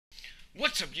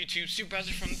What's up, YouTube?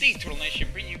 SuperBowser from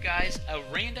TortleNation bringing you guys a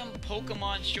random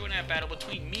Pokemon Showdown battle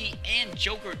between me and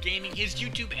JokerGaming. His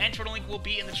YouTube and Twitter link will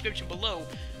be in the description below,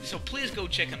 so please go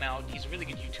check him out. He's a really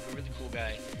good YouTuber, really cool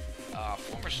guy.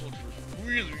 Former soldier,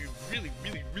 really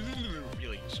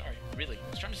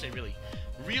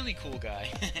cool guy.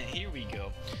 Here we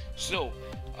go. So,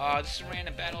 this is a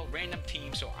random battle, random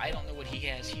team, so I don't know what he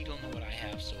has, he don't know what I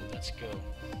have, so let's go.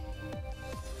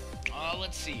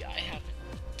 Let's see, I have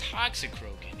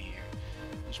Toxicroak in here.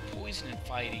 There's poison and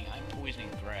fighting. I'm poisoning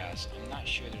grass. I'm not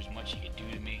sure there's much he can do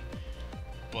to me,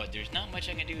 but there's not much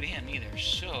I can do to him either,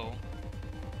 so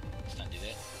let's not do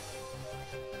that.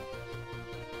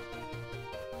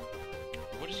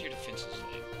 What is your defenses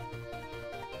like?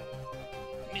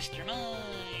 Mr.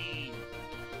 Mime!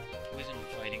 Poison and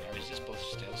fighting. I resist both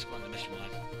styles. Let's go on to Mr.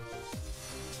 Mime.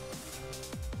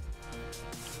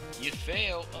 You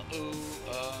fail. Uh-oh.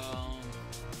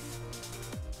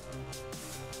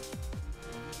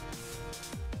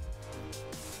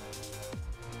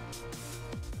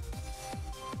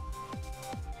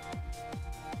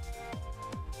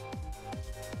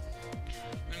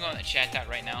 I'm gonna go on the chat dot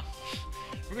right now.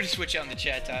 We're gonna switch out in the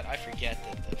chat dot. I forget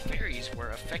that the fairies were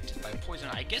affected by poison.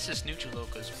 I guess it's neutral though,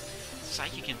 because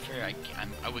psychic and fairy,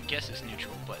 I would guess it's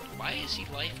neutral. But why is he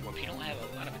life orb? He don't have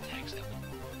a lot of attacks that won't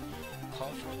call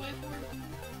for a life orb.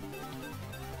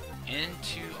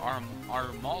 Into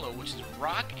Armalo, which is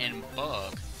rock and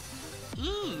bug.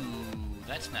 Ooh,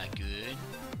 that's not good.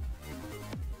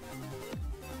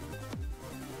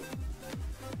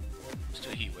 Let's do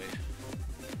a heat wave.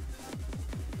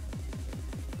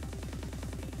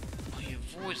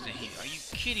 Avoids the heat. Are you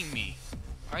kidding me?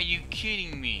 Are you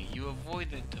kidding me? You avoid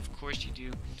the... Of course you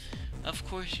do. Of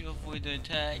course you avoid the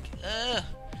attack. Ugh.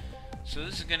 So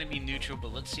this is going to be neutral,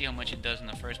 but let's see how much it does in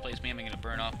the first place. Maybe I'm going to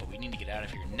burn off, but we need to get out of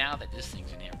here now that this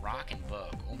thing's in here. Rock and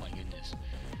bug. Oh my goodness.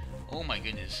 Oh my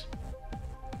goodness.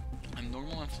 I'm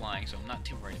normal and flying, so I'm not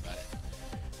too worried about it.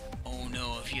 Oh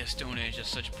no, if he has Stone Edge, that's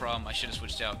such a problem. I should have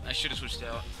switched out. I should have switched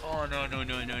out. Oh no, no,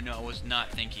 no, no, no. I was not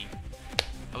thinking.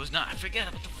 I forget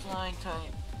about the flying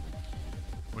type.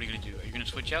 What are you gonna do? Are you gonna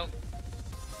switch out?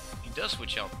 He does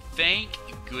switch out. Thank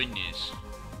goodness.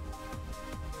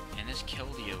 And this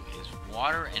Keldeo is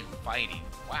water and fighting.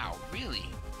 Wow, really?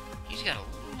 He's got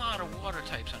a lot of water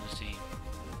types on his team.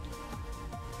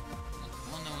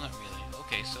 Well, no, not really.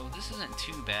 Okay, so this isn't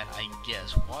too bad, I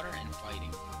guess. Water and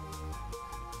fighting.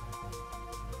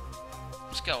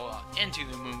 Let's go into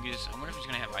the Moongus. I wonder if he's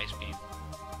gonna have Ice Beam.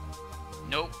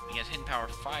 Nope, he has Hidden Power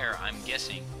Fire, I'm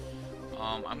guessing.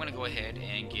 I'm gonna go ahead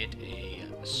and get a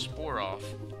Spore off.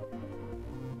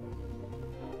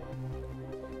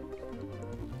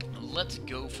 Let's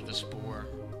go for the Spore.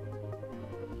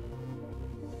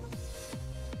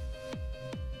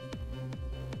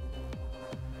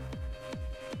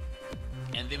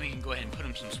 And then we can go ahead and put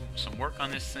him some work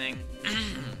on this thing.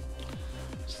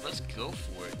 So let's go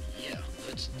for it. Yeah,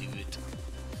 let's do it.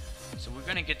 So we're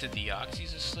gonna get the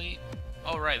Deoxys asleep.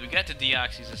 Alright, we got the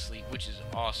Deoxys asleep, which is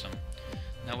awesome.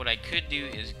 Now what I could do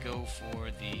is go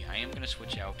for the... I am going to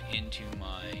switch out into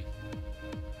my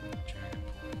Dragon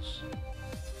Pulse.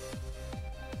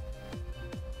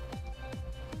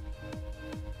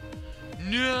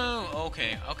 No!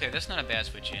 Okay, that's not a bad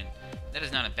switch in. That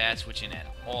is not a bad switch in at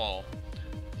all.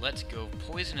 Let's go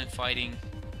Poison and Fighting.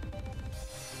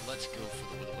 Let's go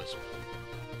for the Will-O-Wisp.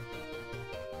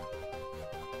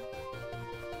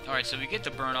 Alright, so we get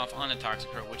the burn off on the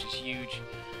Toxicroak, which is huge.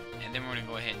 And then we're going to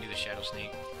go ahead and do the Shadow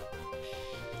Sneak.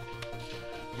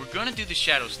 We're going to do the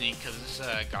Shadow Sneak because this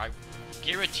guy,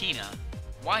 Giratina.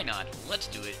 Why not? Let's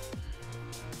do it.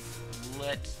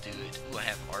 Let's do it. Ooh, I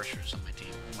have Archers on my team.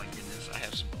 Oh my goodness, I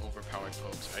have some overpowered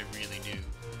pokes. I really do.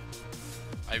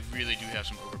 I really do have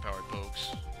some overpowered pokes.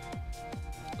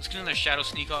 Let's get another Shadow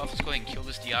Sneak off. Let's go ahead and kill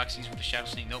this Deoxys with the Shadow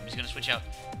Sneak. Nope, he's going to switch out.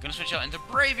 Going to switch out into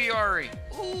Braviary.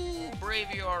 Ooh,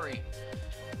 Braviary.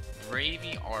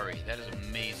 Braviary. That is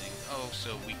amazing. Oh,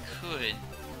 so we could...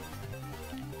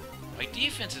 My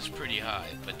defense is pretty high,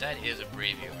 but that is a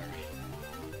Braviary.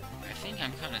 I think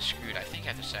I'm kind of screwed. I think I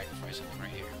have to sacrifice something right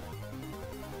here.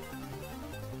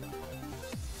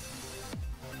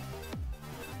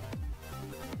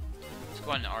 Let's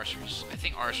go on to Archers. I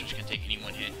think Archers can take any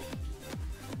one hit.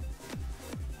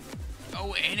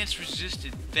 Oh, and it's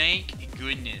resisted. Thank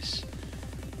goodness.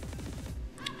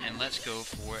 And let's go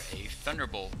for a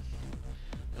Thunderbolt.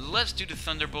 Let's do the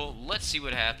Thunderbolt. Let's see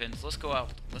what happens. Let's go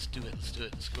out. Let's do it. Let's do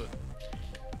it. Let's go.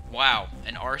 Wow.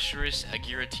 An Arceus, a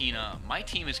Giratina. My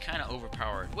team is kind of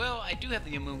overpowered. Well, I do have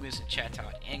the Amoonguss,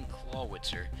 Chatot, and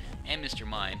Clawitzer, and Mr.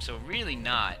 Mime. So really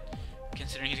not.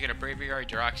 considering he's got a Braviary,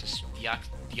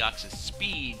 Deoxys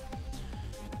Speed.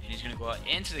 And he's going to go out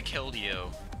into the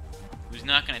Keldeo, who's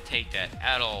not going to take that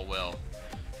at all well.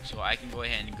 So I can go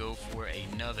ahead and go for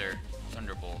another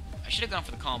Thunderbolt. I should have gone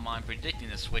for the Calm Mind predicting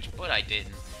the switch, but I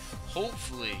didn't.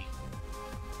 Hopefully,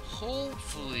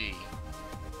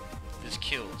 this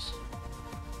kills.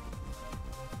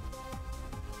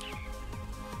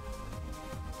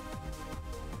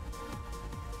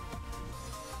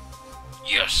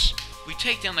 Yes! We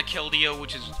take down the Keldeo,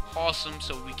 which is awesome,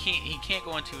 so he can't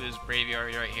go into his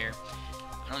Braviary right here.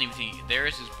 I don't even think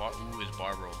there's his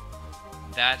Barbaro.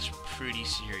 That's pretty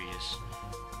serious.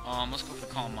 Let's go for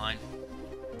the Calm Mind.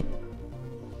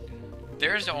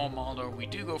 There's the Almaldor. We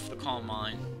do go for the Calm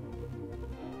Mind.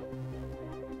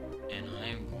 And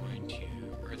I'm going to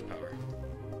Earth Power.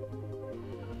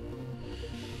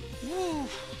 Woo!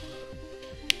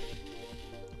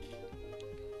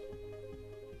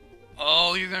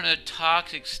 Oh, you're gonna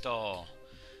Toxic Stall.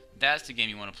 That's the game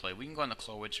you want to play. We can go on the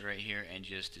Clawitzer right here and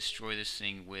just destroy this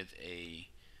thing with a...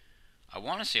 I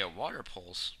want to say a Water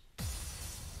Pulse.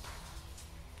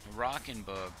 A Rockin'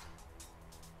 Bug.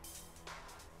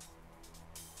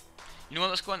 You know what?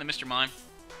 Let's go on to Mr. Mime.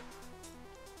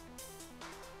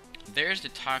 There's the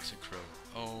Toxicroak.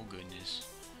 Oh, goodness.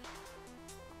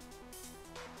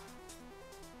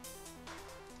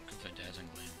 Go for the Dazzling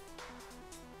Gleam.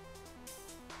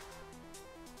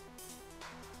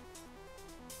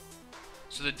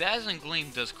 So the Dazzling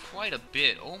Gleam does quite a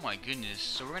bit. Oh my goodness.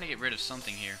 So we're going to get rid of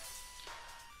something here.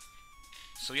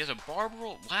 So he has a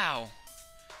Barbaro. Wow.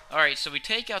 Alright, so we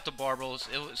take out the Barbaros.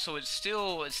 So we're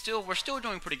still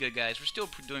doing pretty good, guys. We're still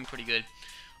doing pretty good.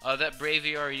 That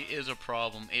Braviary is a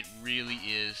problem. It really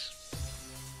is.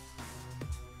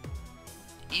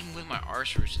 Even with my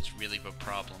Arceus, it's really a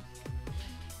problem.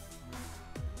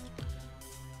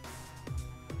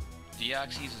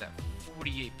 Deoxys is at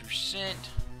 48%.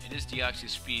 It is Deoxys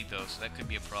speed though, so that could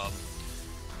be a problem.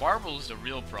 Barbaro is the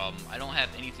real problem. I don't have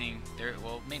anything there.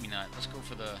 Well, maybe not. Let's go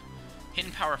for the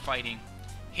Hidden Power Fighting.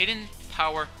 Hidden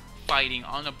Power Fighting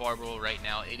on the Barbaro right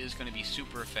now. It is going to be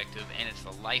super effective, and it's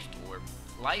the Life Orb.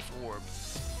 Life Orb.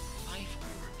 Life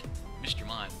Orb. Mr.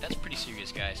 Mime. That's pretty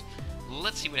serious, guys.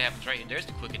 Let's see what happens right here. There's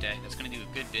the Quick Attack. That's going to do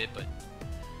a good bit, but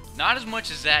not as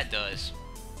much as that does.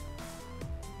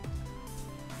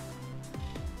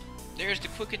 There's the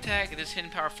Quick Attack. This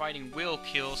Hidden Power Fighting will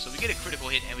kill, so we get a critical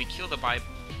hit, and we kill the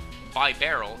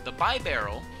Bibarel. The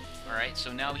Bibarel. Alright,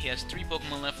 so now he has 3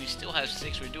 Pokemon left. We still have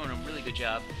 6. We're doing a really good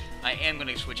job. I am going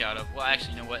to switch out of... Well,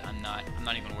 actually, you know what? I'm not. I'm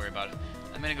not even going to worry about it.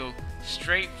 I'm going to go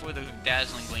straight for the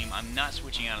Dazzling Gleam. I'm not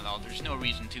switching out at all. There's no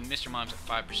reason to. Mr. Mime's at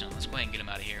 5%. Let's go ahead and get him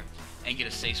out of here. And get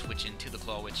a safe switch into the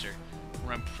Clawitzer,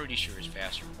 where I'm pretty sure is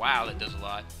faster. Wow, that does a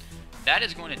lot. That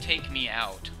is going to take me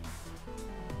out.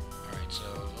 Alright, so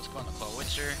let's go on the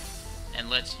Clawitzer. And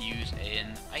let's use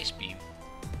an Ice Beam.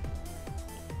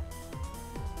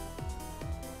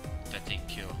 That didn't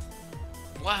kill.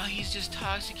 Wow, he's just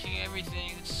toxicking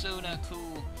everything. It's so not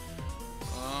cool.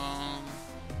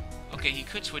 Okay, he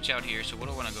could switch out here, so what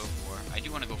do I want to go for? I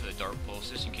do want to go for the Dark Pulse,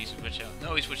 just in case he switch out.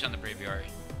 No, he switched on the Braviary.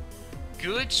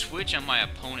 Good switch on my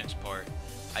opponent's part.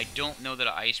 I don't know that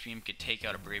an Ice Beam could take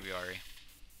out a Braviary.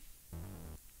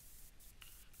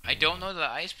 I don't know that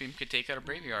an Ice Beam could take out a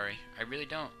Braviary. I really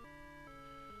don't.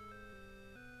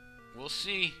 We'll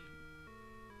see.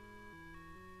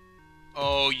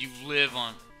 Oh, you live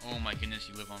on... Oh my goodness,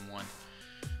 you live on 1.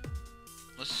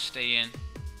 Let's stay in.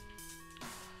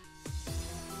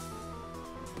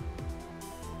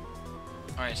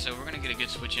 Alright, so we're going to get a good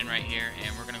switch in right here,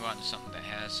 and we're going to go out into something that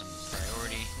has some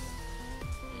priority.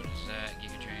 What is that?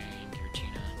 Giga Drain,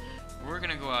 Giratina. We're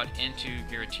going to go out into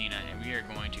Giratina, and we are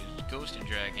going to Ghost and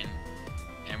Dragon,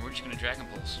 and we're just going to Dragon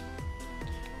Pulse.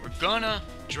 We're going to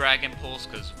Dragon Pulse,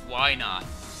 because why not?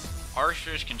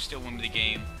 Arceus can still win the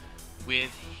game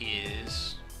with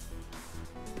his...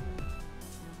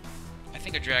 I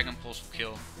think a Dragon Pulse will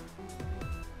kill.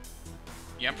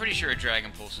 Yeah, I'm pretty sure a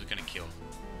Dragon Pulse is going to kill.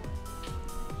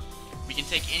 We can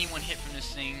take any one hit from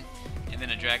this thing, and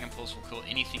then a Dragon Pulse will kill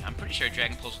anything. I'm pretty sure a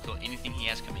Dragon Pulse will kill anything he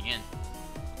has coming in.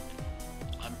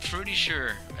 I'm pretty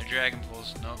sure a Dragon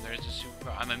Pulse... No, there's a Super...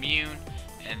 I'm immune,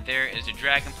 and there is a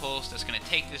Dragon Pulse that's going to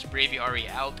take this Braviary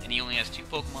out, and he only has 2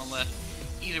 Pokemon left.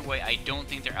 Either way, I don't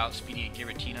think they're outspeeding a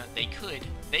Giratina. They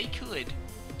could,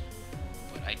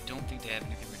 but I don't think they have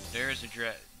anything. There's a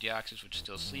Deoxys, which is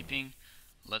still sleeping.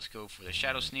 Let's go for the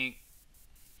Shadow Sneak.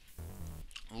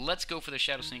 Let's go for the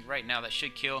Shadow Sneak right now. That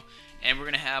should kill. And we're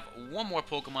going to have 1 more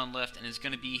Pokemon left, and it's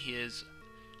going to be his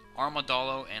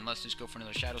Armadillo. And let's just go for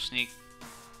another Shadow Sneak.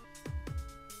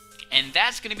 And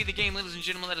that's going to be the game, ladies and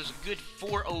gentlemen. That is a good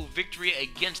 4-0 victory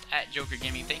against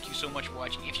 @JokerGaming. Thank you so much for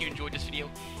watching. If you enjoyed this video,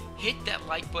 hit that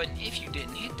like button. If you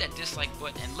didn't, hit that dislike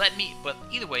button and let me, but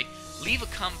either way, leave a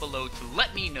comment below to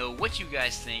let me know what you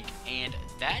guys think, and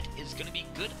that is going to be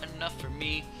good enough for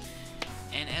me.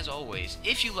 And as always,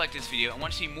 if you like this video and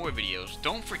want to see more videos,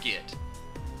 don't forget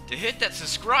to hit that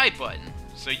subscribe button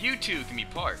so you too can be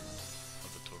part